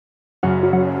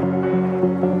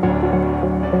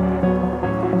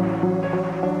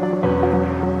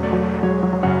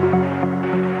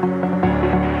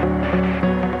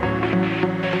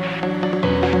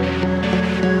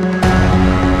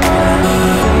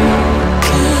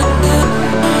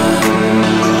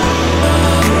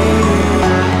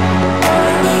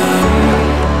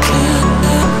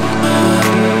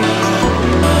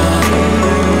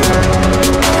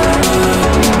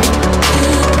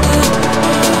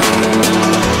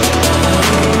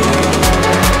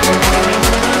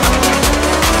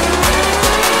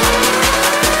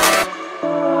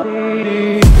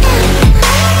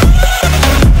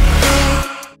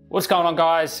on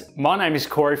guys, my name is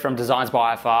Corey from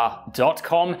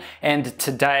designsbyfr.com and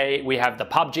today we have the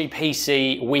PUBG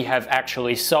PC. We have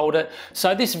actually sold it.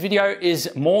 So this video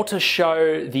is more to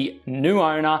show the new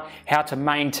owner how to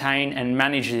maintain and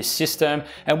manage this system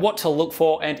and what to look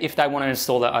for, and if they want to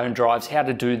install their own drives, how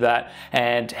to do that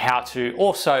and how to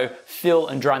also fill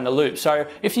and drain the loop. So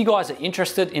if you guys are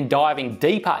interested in diving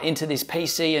deeper into this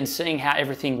PC and seeing how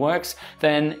everything works,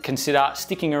 then consider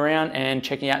sticking around and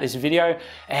checking out this video,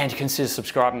 and consider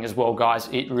subscribing as well guys.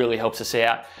 It really helps us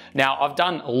out. Now I've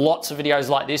done lots of videos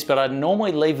like this, but I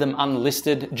normally leave them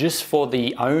unlisted just for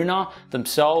the owner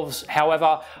themselves.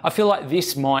 However, I feel like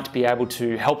this might be able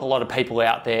to help a lot of people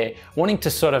out there wanting to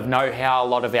sort of know how a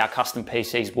lot of our custom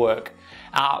PCs work.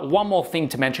 One more thing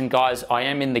to mention guys, I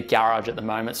am in the garage at the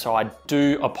moment, so I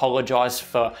do apologize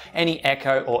for any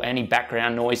echo or any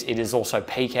background noise. It is also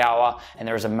peak hour and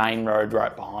there is a main road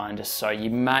right behind us, so you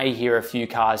may hear a few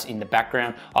cars in the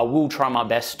background. I will try my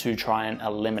best to try and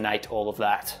eliminate all of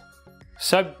that.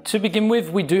 So to begin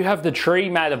with, we do have the tree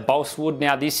made of balsa wood.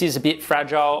 Now this is a bit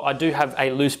fragile. I do have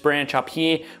a loose branch up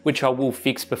here, which I will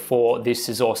fix before this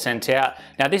is all sent out.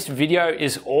 Now this video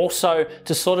is also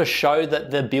to sort of show that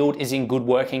the build is in good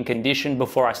working condition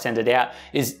before I send it out.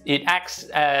 It acts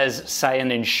as, say,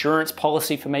 an insurance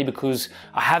policy for me, because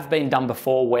I have been done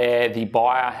before where the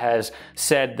buyer has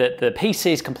said that the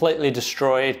PC is completely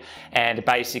destroyed and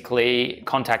basically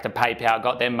contacted PayPal,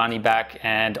 got their money back,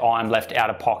 and I'm left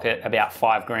out of pocket about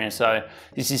 $5 grand. So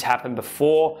this has happened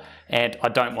before and I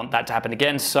don't want that to happen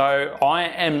again. So I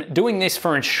am doing this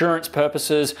for insurance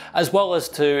purposes, as well as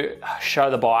to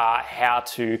show the buyer how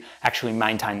to actually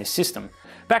maintain this system.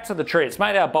 Back to the tree, it's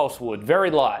made out of balsa wood, very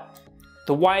light.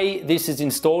 The way this is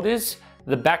installed is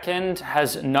the back end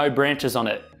has no branches on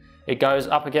it. It goes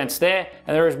up against there,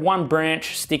 and there is one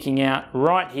branch sticking out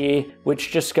right here, which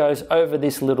just goes over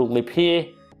this little lip here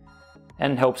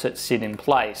and helps it sit in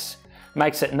place.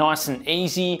 Makes it nice and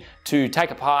easy to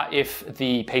take apart if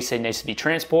the PC needs to be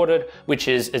transported, which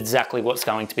is exactly what's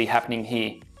going to be happening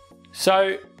here.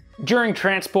 So during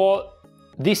transport,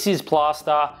 this is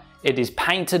plaster. It is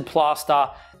painted plaster.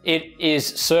 It is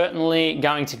certainly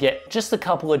going to get just a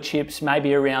couple of chips,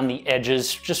 maybe around the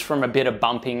edges, just from a bit of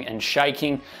bumping and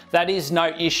shaking. That is no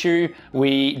issue.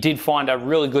 We did find a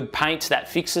really good paint that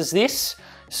fixes this.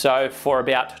 So for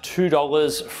about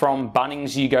 $2 from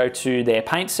Bunnings, you go to their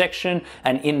paint section,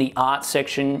 and in the art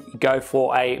section, you go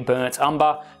for a burnt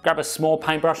umber. Grab a small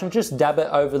paintbrush and just dab it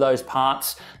over those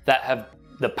parts that have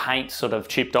the paint sort of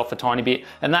chipped off a tiny bit,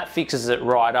 and that fixes it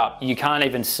right up. You can't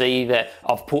even see that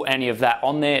I've put any of that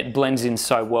on there. It blends in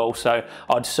so well, so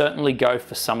I'd certainly go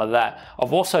for some of that.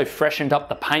 I've also freshened up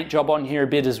the paint job on here a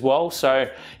bit as well, so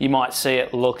you might see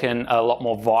it looking a lot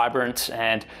more vibrant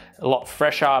and a lot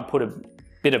fresher. I put a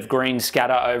bit of green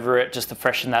scatter over it just to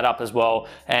freshen that up as well,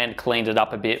 and cleaned it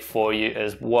up a bit for you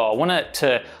as well. I want it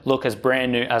to look as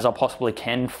brand new as I possibly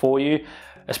can for you,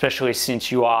 especially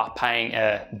since you are paying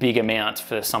a big amount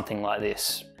for something like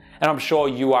this. And I'm sure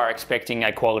you are expecting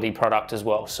a quality product as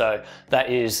well, so that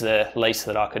is the least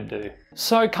that I could do.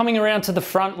 So coming around to the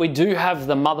front, we do have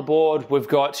the motherboard. We've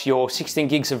got your 16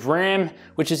 gigs of RAM,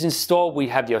 which is installed. We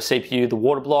have your CPU, the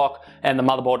water block, and the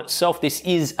motherboard itself. This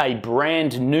is a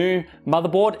brand new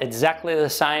motherboard, exactly the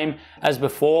same as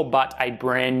before, but a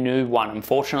brand new one.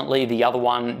 Unfortunately, the other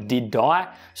one did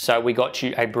die, so we got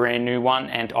you a brand new one,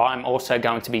 and I'm also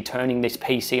going to be turning this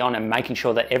PC on and making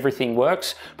sure that everything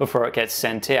works before it gets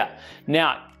sent out.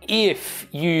 Now, if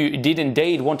you did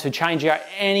indeed want to change out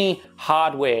any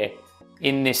hardware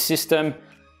in this system,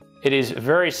 it is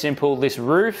very simple. This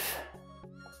roof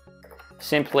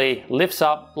simply lifts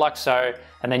up like so,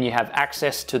 and then you have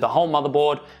access to the whole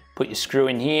motherboard. Put your screw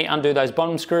in here, undo those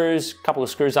bottom screws, couple of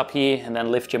screws up here, and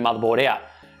then lift your motherboard out.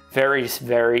 Very,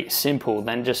 very simple.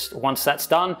 Then just once that's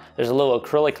done, there's a little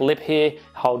acrylic lip here,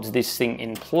 holds this thing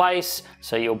in place.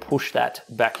 So you'll push that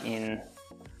back in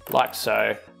like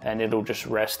so, and it'll just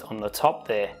rest on the top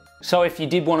there. So if you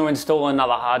did want to install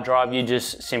another hard drive, you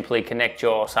just simply connect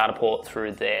your SATA port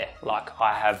through there, like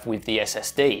I have with the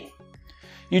SSD.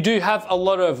 You do have a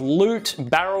lot of loot,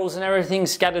 barrels and everything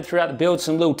scattered throughout the build,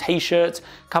 some little t-shirts,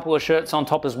 a couple of shirts on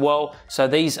top as well. So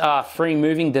these are free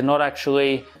moving, they're not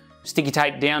actually sticky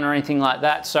taped down or anything like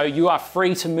that. So you are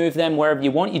free to move them wherever you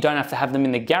want. You don't have to have them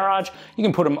in the garage. You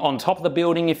can put them on top of the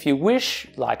building if you wish,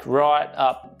 like right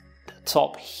up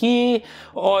top here,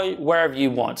 or wherever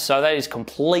you want. So that is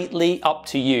completely up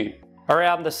to you.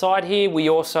 Around the side here, we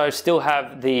also still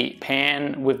have the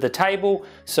pan with the table,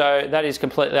 so that is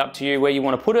completely up to you where you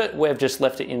want to put it. We've just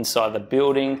left it inside the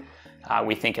building.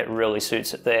 We think it really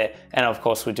suits it there. And of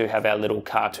course, we do have our little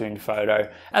cartoon photo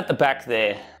at the back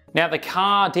there. Now the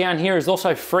car down here is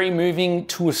also free moving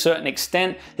to a certain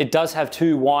extent. It does have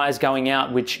 2 wires going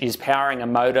out, which is powering a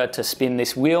motor to spin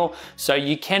this wheel. So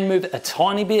you can move it a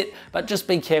tiny bit, but just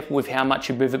be careful with how much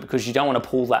you move it because you don't want to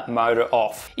pull that motor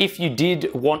off. If you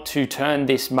did want to turn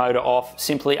this motor off,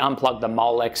 simply unplug the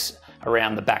Molex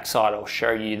around the backside. I'll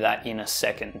show you that in a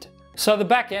second. So the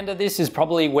back end of this is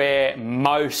probably where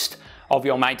most of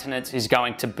your maintenance is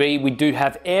going to be. We do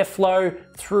have airflow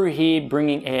through here,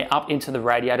 bringing air up into the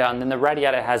radiator, and then the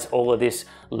radiator has all of this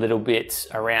little bits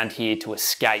around here to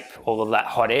escape all of that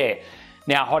hot air.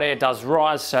 Now hot air does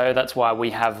rise, so that's why we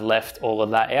have left all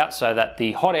of that out so that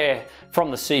the hot air from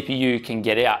the CPU can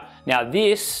get out. Now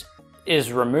this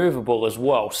is removable as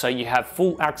well, so you have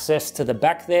full access to the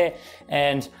back there,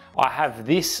 and I have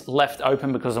this left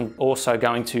open because I'm also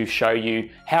going to show you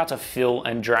how to fill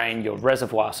and drain your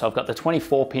reservoir. So I've got the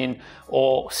 24 pin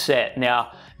all set.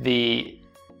 Now the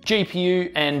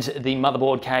GPU and the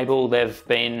motherboard cable, they've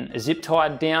been zip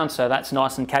tied down, so that's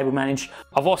nice and cable managed.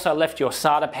 I've also left your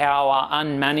SATA power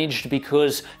unmanaged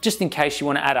because just in case you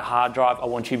want to add a hard drive, I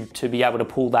want you to be able to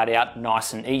pull that out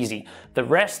nice and easy. The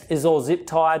rest is all zip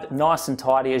tied, nice and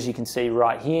tidy as you can see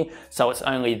right here. So it's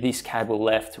only this cable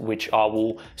left, which I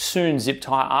will soon zip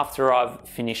tie after I've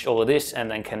finished all of this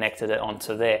and then connected it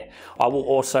onto there. I will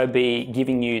also be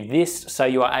giving you this so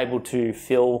you are able to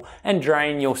fill and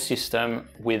drain your system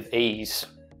with ease.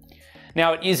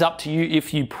 Now it is up to you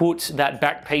if you put that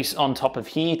back piece on top of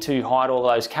here to hide all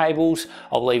those cables.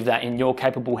 I'll leave that in your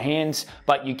capable hands,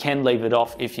 but you can leave it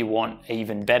off if you want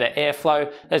even better airflow.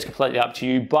 That's completely up to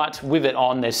you, but with it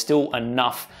on, there's still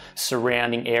enough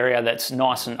surrounding area that's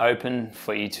nice and open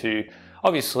for you to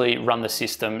obviously run the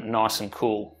system nice and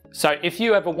cool. So if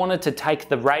you ever wanted to take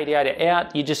the radiator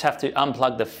out, you just have to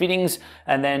unplug the fittings,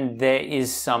 and then there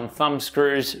is some thumb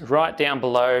screws right down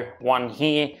below, one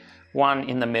here, one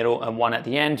in the middle and one at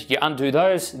the end. You undo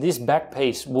those, this back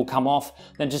piece will come off,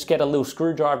 then just get a little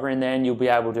screwdriver in there and you'll be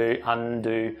able to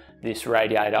undo this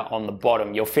radiator on the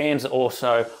bottom. Your fans are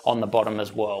also on the bottom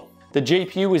as well. The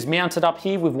GPU is mounted up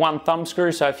here with one thumb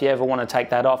screw, so if you ever want to take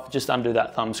that off, just undo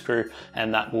that thumb screw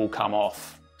and that will come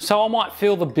off. So I might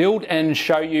fill the build and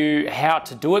show you how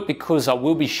to do it because I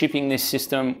will be shipping this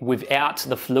system without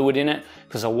the fluid in it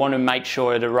because I want to make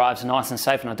sure it arrives nice and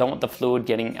safe, and I don't want the fluid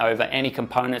getting over any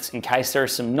components in case there are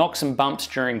some knocks and bumps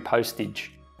during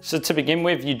postage. So to begin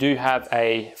with, you do have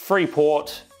a free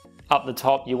port up the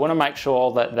top. You want to make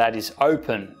sure that that is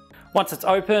open. Once it's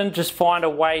open, just find a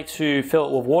way to fill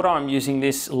it with water. I'm using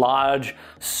this large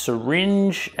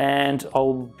syringe and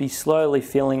I'll be slowly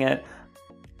filling it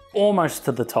almost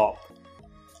to the top.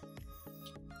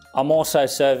 I'm also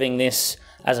serving this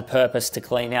as a purpose to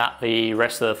clean out the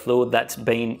rest of the fluid that's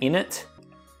been in it.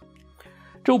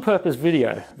 Dual purpose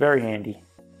video, very handy.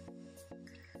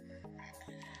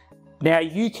 Now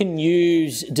you can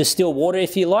use distilled water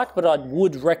if you like, but I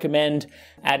would recommend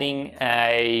adding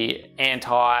a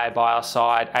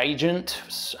anti-biocide agent.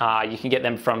 You can get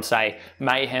them from say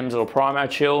Mayhem's or Primo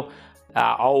Chill.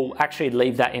 I'll actually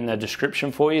leave that in the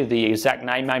description for you, the exact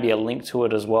name, maybe a link to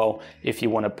it as well if you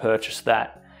want to purchase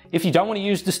that. If you don't want to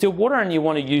use distilled water and you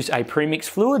want to use a premix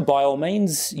fluid, by all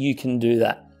means, you can do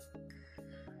that.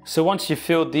 So once you've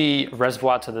filled the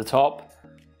reservoir to the top,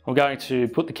 I'm going to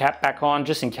put the cap back on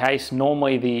just in case.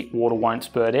 Normally the water won't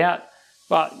spurt out,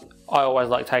 but I always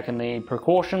like taking the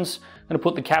precautions. I'm going to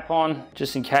put the cap on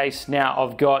just in case. Now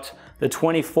I've got the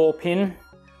 24 pin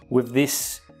with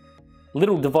this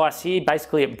little device here.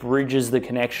 Basically it bridges the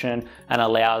connection and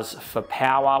allows for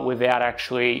power without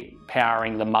actually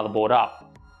powering the motherboard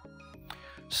up.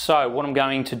 So what I'm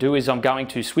going to do is I'm going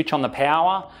to switch on the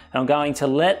power and I'm going to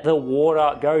let the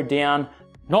water go down,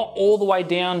 not all the way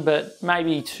down, but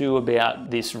maybe to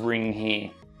about this ring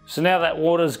here. So now that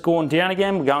water's gone down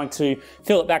again, we're going to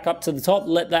fill it back up to the top,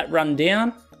 let that run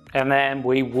down, and then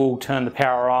we will turn the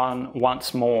power on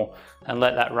once more and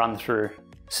let that run through.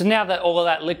 So now that all of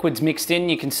that liquid's mixed in,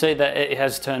 you can see that it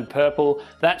has turned purple.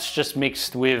 That's just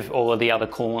mixed with all of the other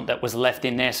coolant that was left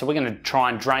in there. So we're going to try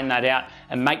and drain that out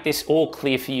and make this all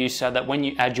clear for you so that when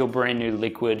you add your brand new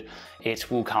liquid,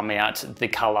 it will come out the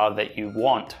color that you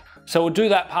want. So we'll do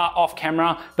that part off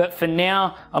camera, but for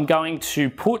now, I'm going to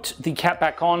put the cap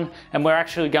back on and we're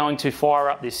actually going to fire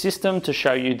up this system to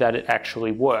show you that it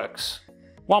actually works.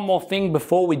 One more thing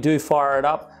before we do fire it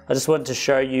up, I just wanted to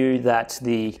show you that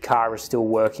the car is still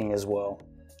working as well.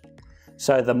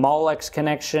 So the Molex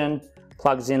connection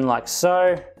plugs in like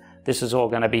so. This is all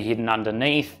going to be hidden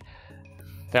underneath.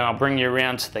 Then I'll bring you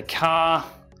around to the car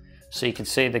so you can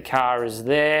see the car is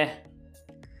there.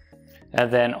 And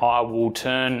then I will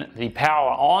turn the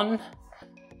power on.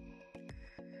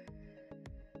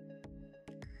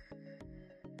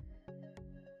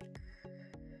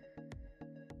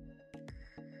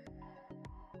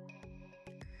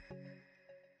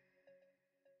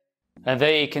 And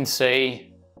there you can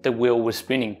see the wheel was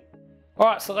spinning. All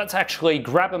right, so let's actually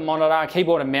grab a monitor,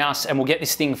 keyboard and mouse, and we'll get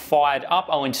this thing fired up.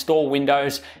 I'll install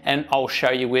Windows and I'll show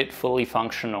you it fully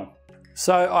functional.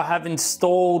 So I have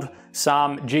installed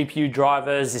some GPU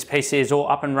drivers. This PC is all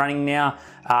up and running now.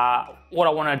 What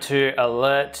I wanted to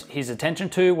alert his attention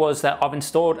to was that I've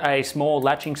installed a small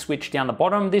latching switch down the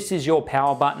bottom. This is your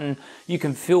power button. You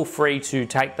can feel free to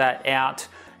take that out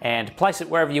and place it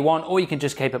wherever you want, or you can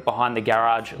just keep it behind the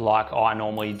garage like I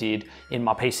normally did in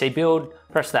my PC build.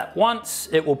 Press that once,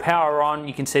 it will power on.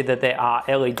 You can see that there are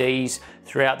LEDs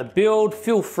throughout the build.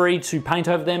 Feel free to paint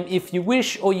over them if you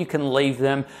wish, or you can leave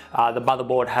them. The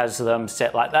motherboard has them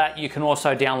set like that. You can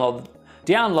also download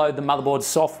the motherboard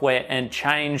software and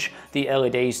change the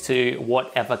LEDs to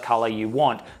whatever color you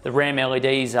want. The RAM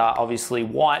LEDs are obviously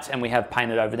white and we have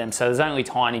painted over them, so there's only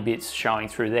tiny bits showing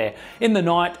through there. In the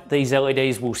night, these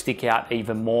LEDs will stick out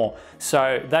even more.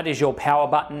 So that is your power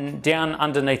button. Down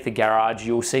underneath the garage,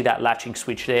 you'll see that latching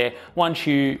switch there once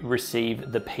you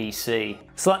receive the PC.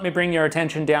 So let me bring your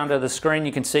attention down to the screen.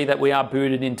 You can see that we are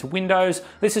booted into Windows.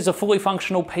 This is a fully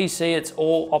functional PC. It's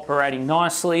all operating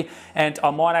nicely, and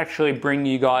I might actually bring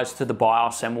you guys to the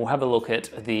BIOS and we'll have a look at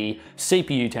the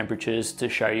CPU temperatures to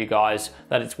show you guys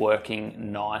that it's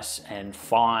working nice and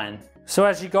fine. So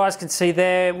as you guys can see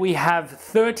there, we have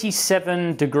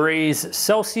 37 degrees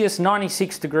Celsius,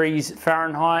 96 degrees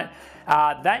Fahrenheit.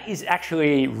 That is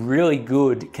actually really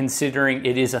good considering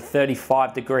it is a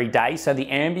 35-degree day. So the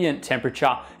ambient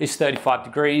temperature is 35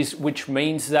 degrees, which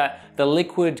means that the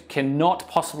liquid cannot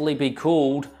possibly be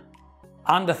cooled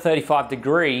under 35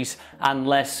 degrees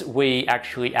unless we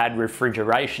actually add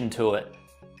refrigeration to it.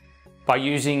 By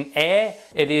using air,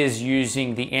 it is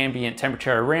using the ambient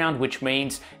temperature around, which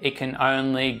means it can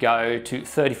only go to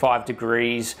 35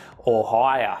 degrees or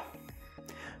higher.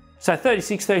 So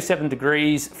 36, 37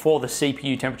 degrees for the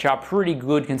CPU temperature, pretty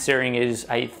good considering it is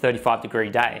a 35-degree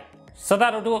day. So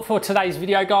that'll do it for today's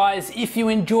video, guys. If you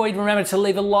enjoyed, remember to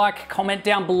leave a like, comment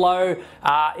down below.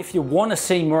 If you want to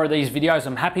see more of these videos,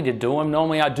 I'm happy to do them.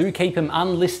 Normally I do keep them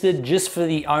unlisted just for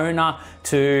the owner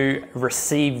to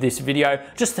receive this video,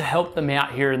 just to help them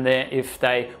out here and there if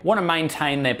they want to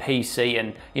maintain their PC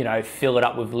and, you know, fill it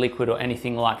up with liquid or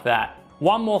anything like that.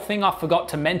 One more thing I forgot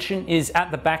to mention is at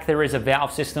the back there is a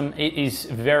valve system. It is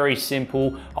very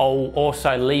simple. I'll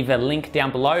also leave a link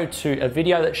down below to a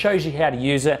video that shows you how to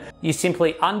use it. You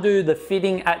simply undo the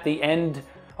fitting at the end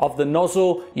of the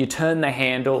nozzle, you turn the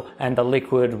handle and the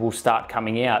liquid will start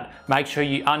coming out. Make sure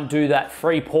you undo that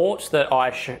free port that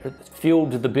I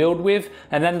filled the build with,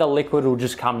 and then the liquid will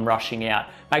just come rushing out.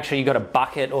 Make sure you got a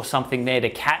bucket or something there to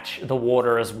catch the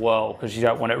water as well, because you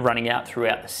don't want it running out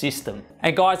throughout the system.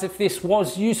 And guys, if this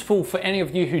was useful for any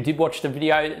of you who did watch the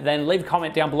video, then leave a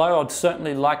comment down below. I'd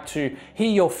certainly like to hear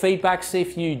your feedback, see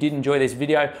if you did enjoy this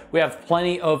video. We have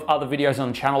plenty of other videos on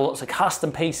the channel, lots of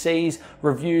custom PCs,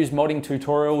 reviews, modding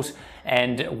tutorials,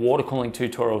 and water cooling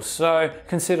tutorials. So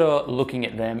consider looking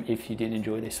at them if you did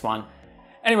enjoy this one.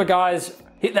 Anyway guys,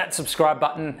 hit that subscribe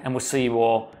button and we'll see you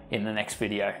all in the next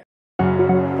video.